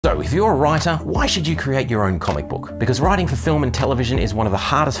So, if you're a writer, why should you create your own comic book? Because writing for film and television is one of the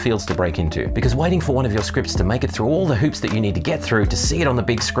hardest fields to break into. Because waiting for one of your scripts to make it through all the hoops that you need to get through to see it on the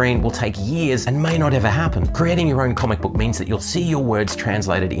big screen will take years and may not ever happen. Creating your own comic book means that you'll see your words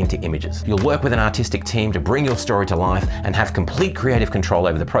translated into images. You'll work with an artistic team to bring your story to life and have complete creative control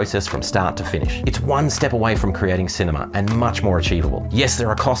over the process from start to finish. It's one step away from creating cinema and much more achievable. Yes, there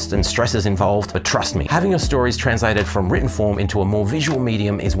are costs and stresses involved, but trust me, having your stories translated from written form into a more visual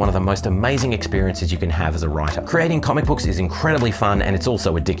medium is one of the most amazing experiences you can have as a writer. Creating comic books is incredibly fun and it's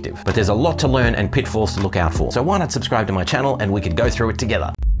also addictive, but there's a lot to learn and pitfalls to look out for. So why not subscribe to my channel and we could go through it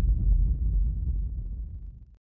together.